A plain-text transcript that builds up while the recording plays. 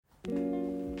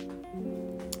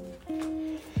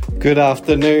Good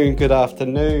afternoon.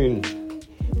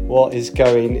 What is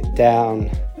going down,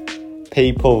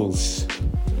 peoples?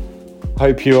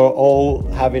 Hope you're all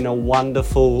having a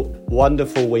wonderful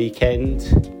weekend.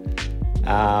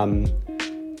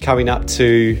 Coming up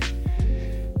to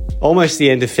almost the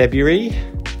end of February.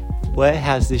 Where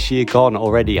has this year gone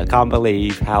already? I can't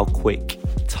believe how quick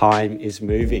time is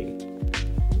moving.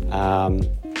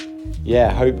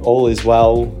 Hope all is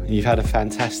well. You've had a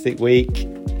fantastic week.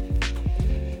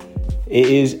 It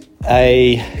is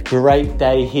a great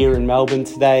day here in Melbourne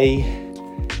today.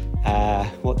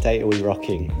 What date are we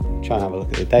rocking? I'm trying to have a look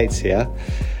at the dates here.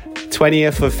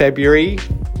 20th of February,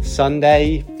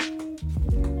 Sunday.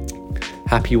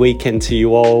 Happy weekend to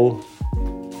you all.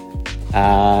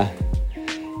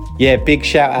 Big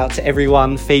shout out to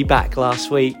everyone. Feedback last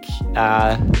week.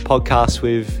 Podcast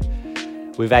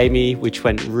with Amy, which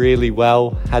went really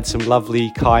well. Had some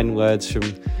lovely, kind words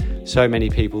from so many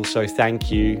people. So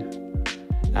thank you.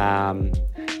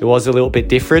 It was a little bit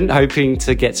different, hoping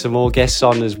to get some more guests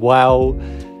on as well.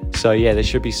 So there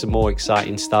should be some more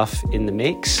exciting stuff in the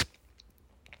mix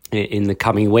in the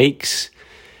coming weeks.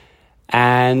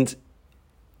 And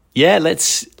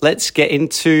let's get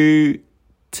into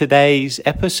today's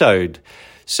episode.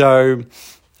 So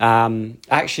I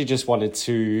actually just wanted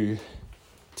to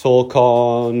talk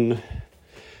on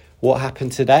what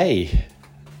happened today.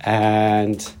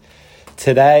 And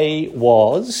today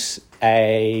was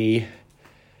the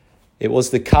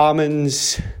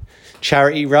Carman's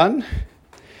charity run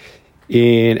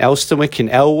in Elstonwick in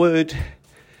Elwood.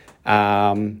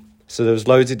 So there was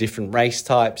loads of different race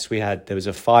types. There was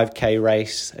a 5K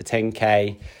race, a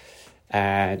 10K,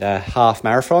 and a half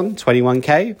marathon,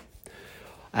 21K.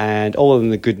 And all in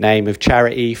the good name of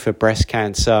charity for breast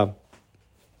cancer.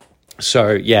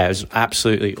 So it was an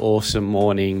absolutely awesome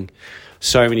morning.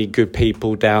 So many good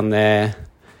people down there.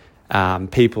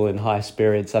 People in high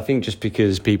spirits. I think just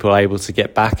because people are able to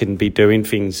get back and be doing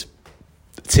things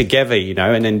together,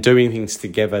 and then doing things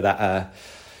together that are,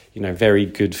 very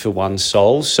good for one's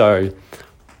soul. So,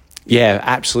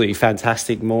 absolutely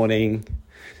fantastic morning.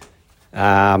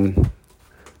 Loads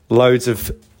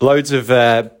of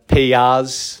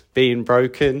PRs being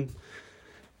broken.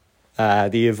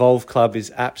 The Evolve Club is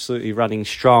absolutely running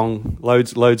strong.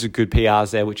 Loads of good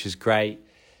PRs there, which is great.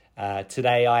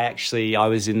 Today I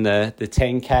was in the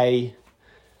 10K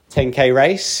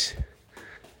race.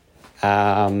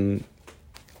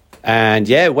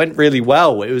 It went really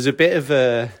well. It was a bit of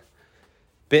a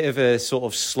sort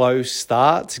of slow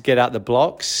start to get out the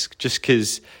blocks, just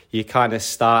because you kind of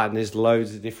start and there's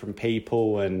loads of different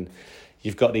people and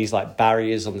you've got these like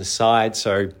barriers on the side.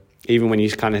 So even when you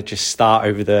kind of just start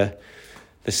over the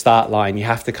start line, you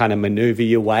have to kind of maneuver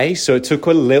your way. So it took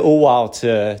a little while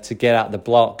to get out the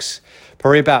blocks.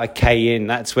 Probably about a K in,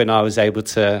 that's when I was able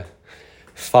to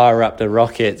fire up the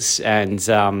rockets and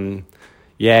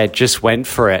just went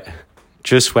for it.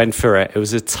 It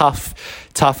was a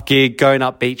tough gig going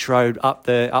up Beach Road, up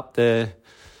the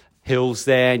hills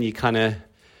there, and you kind of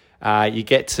you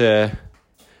get to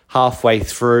halfway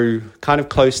through, kind of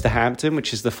close to Hampton,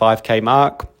 which is the 5K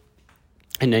mark.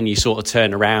 And then you sort of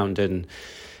turn around and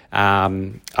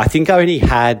I think I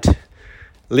had a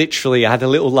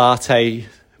little latte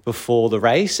before the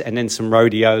race and then some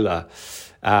rhodiola.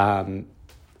 And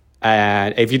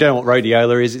if you don't know what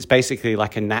rhodiola is, it's basically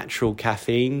like a natural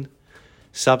caffeine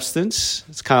substance.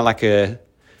 It's kind of like a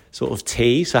sort of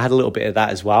tea. So I had a little bit of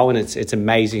that as well. And it's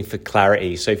amazing for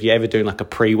clarity. So if you're ever doing like a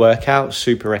pre-workout,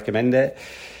 super recommend it.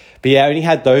 But I only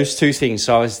had those two things.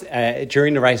 So I was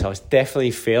during the race, I was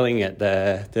definitely feeling it.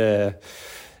 The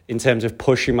in terms of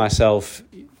pushing myself,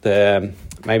 the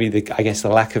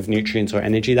lack of nutrients or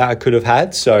energy that I could have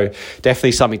had. So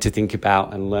definitely something to think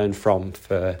about and learn from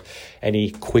for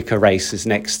any quicker races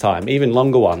next time, even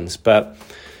longer ones. But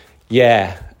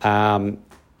it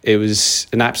was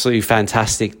an absolutely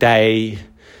fantastic day.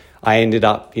 I ended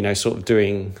up, sort of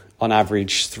doing on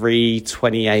average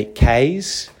 3:28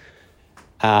 Ks.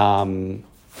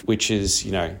 Which is,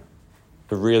 a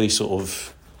really sort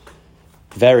of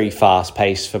very fast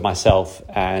pace for myself.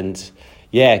 And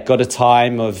got a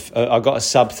time of, I got a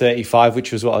sub 35,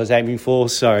 which was what I was aiming for.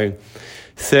 So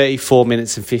 34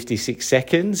 minutes and 56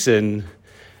 seconds and,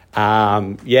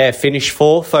 finished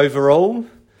fourth overall.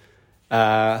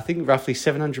 I think roughly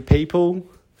 700 people,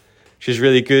 which is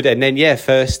really good. And then,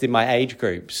 first in my age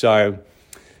group. So,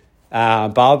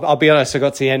 but I'll be honest, I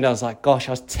got to the end, I was like, gosh,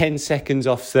 I was 10 seconds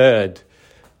off third.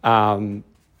 And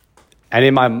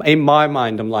in my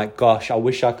mind, I'm like, gosh, I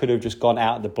wish I could have just gone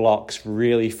out the blocks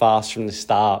really fast from the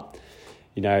start,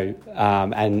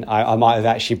 and I might have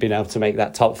actually been able to make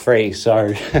that top three.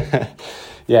 So,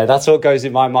 yeah, that's what goes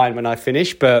in my mind when I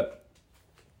finish. But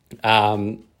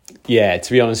yeah,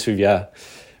 to be honest with you,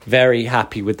 very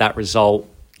happy with that result.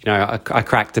 You know, I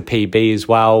cracked a PB as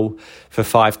well for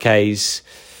 5Ks.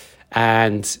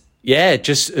 And yeah,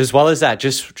 just as well as that,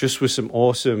 just with some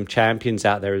awesome champions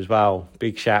out there as well.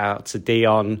 Big shout out to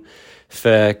Dion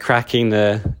for cracking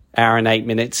the hour and 8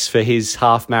 minutes for his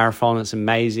half marathon. It's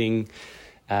amazing.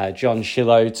 John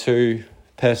Shillow too,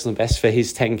 personal best for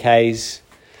his 10Ks.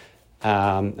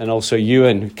 And also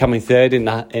Ewan coming third in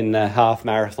the half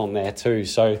marathon there too.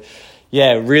 So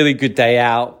yeah, really good day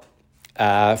out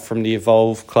from the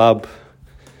Evolve Club.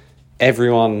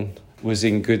 Everyone was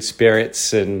in good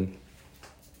spirits, and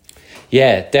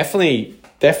yeah, definitely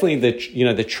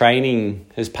the training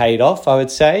has paid off, I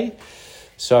would say.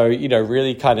 So,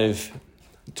 really kind of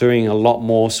doing a lot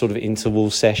more sort of interval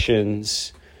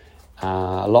sessions,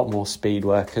 a lot more speed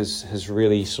work has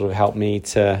really sort of helped me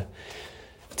to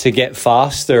get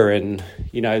faster, and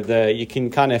you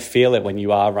can kind of feel it when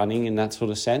you are running in that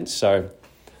sort of sense. So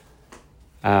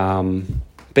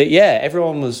but yeah,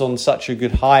 everyone was on such a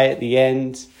good high at the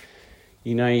end.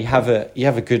 You have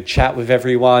a good chat with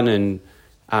everyone, and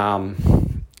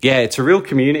yeah, it's a real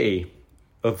community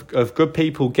of good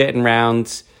people getting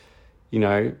around,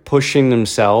 pushing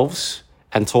themselves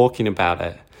and talking about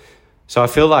it. So I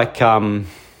feel like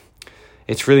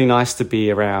it's really nice to be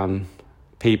around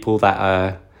people that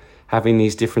are having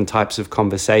these different types of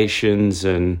conversations,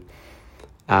 and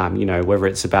whether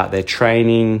it's about their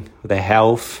training, their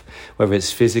health, whether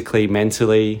it's physically,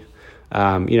 mentally,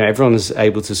 everyone's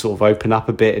able to sort of open up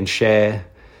a bit and share,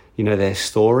 their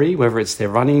story, whether it's their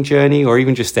running journey or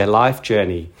even just their life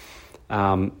journey.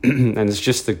 And it's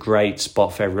just a great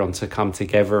spot for everyone to come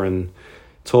together and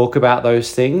talk about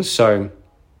those things. So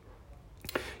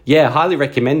yeah, highly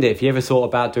recommend it. If you ever thought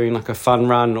about doing like a fun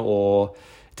run, or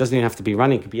it doesn't even have to be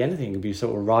running, it could be anything. It could be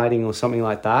sort of riding or something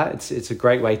like that. It's a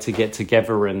great way to get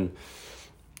together and,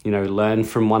 learn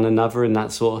from one another and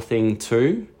that sort of thing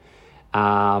too.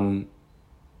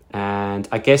 And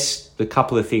I guess the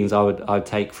couple of things I would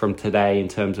take from today in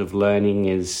terms of learning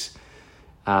is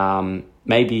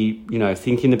maybe,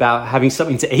 thinking about having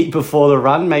something to eat before the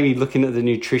run, maybe looking at the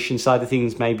nutrition side of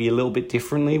things maybe a little bit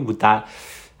differently. Would that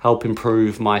help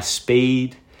improve my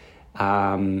speed?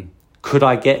 Could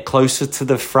I get closer to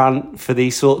the front for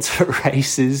these sorts of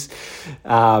races?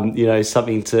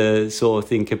 Something to sort of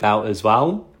think about as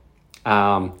well.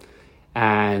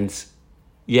 And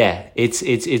yeah,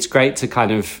 it's great to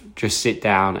kind of just sit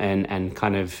down and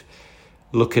kind of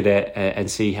look at it and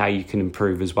see how you can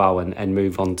improve as well, and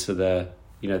move on to the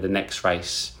the next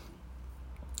race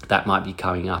that might be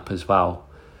coming up as well.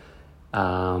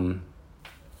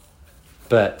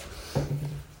 But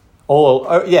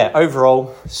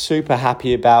overall super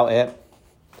happy about it.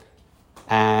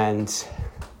 And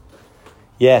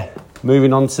yeah,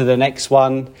 moving on to the next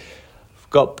one. I've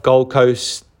got Gold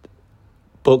Coast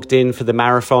booked in for the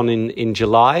marathon in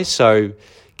July, so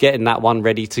getting that one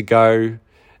ready to go.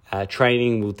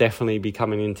 Training will definitely be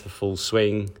coming into full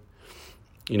swing,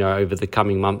 over the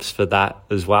coming months for that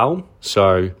as well.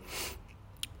 So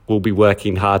we'll be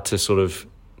working hard to sort of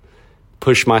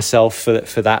push myself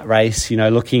for that race. I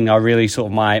really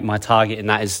sort of my target in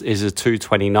that is a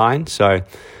 2:29. So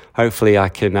hopefully I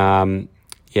can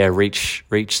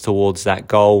reach towards that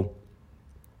goal,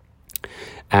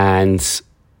 and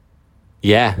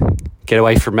yeah, get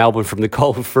away from Melbourne, from the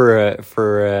cold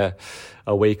for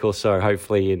a week or so,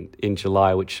 hopefully in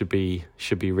July, which should be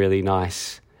really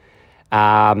nice.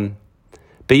 But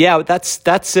yeah, that's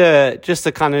just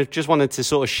wanted to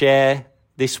sort of share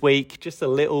this week, just a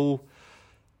little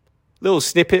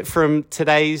snippet from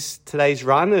today's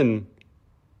run.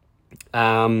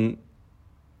 And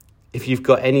if you've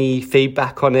got any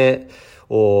feedback on it,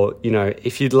 or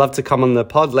if you'd love to come on the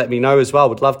pod, let me know as well.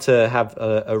 Would love to have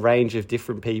a range of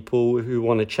different people who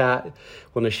want to chat,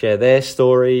 want to share their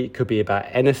story. It could be about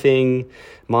anything,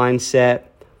 mindset,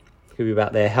 it could be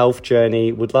about their health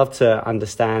journey. Would love to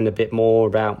understand a bit more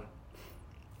about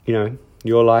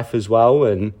your life as well.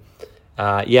 And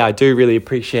I do really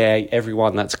appreciate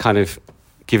everyone that's kind of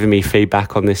given me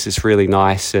feedback on this. It's really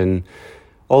nice, and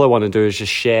all I want to do is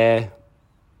just share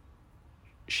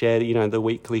the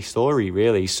weekly story,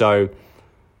 really. So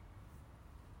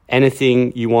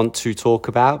anything you want to talk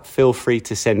about, feel free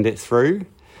to send it through.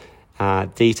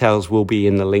 Details will be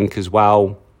in the link as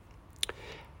well.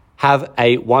 Have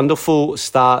a wonderful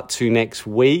start to next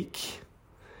week.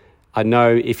 I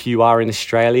know if you are in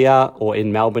Australia or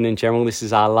in Melbourne in general, this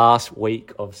is our last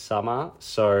week of summer,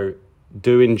 so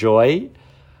do enjoy,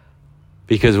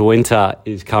 because winter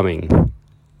is coming.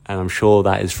 And I'm sure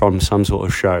that is from some sort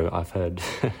of show I've heard.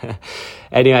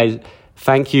 Anyway,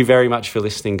 thank you very much for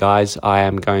listening, guys. I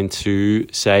am going to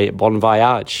say bon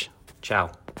voyage.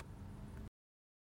 Ciao.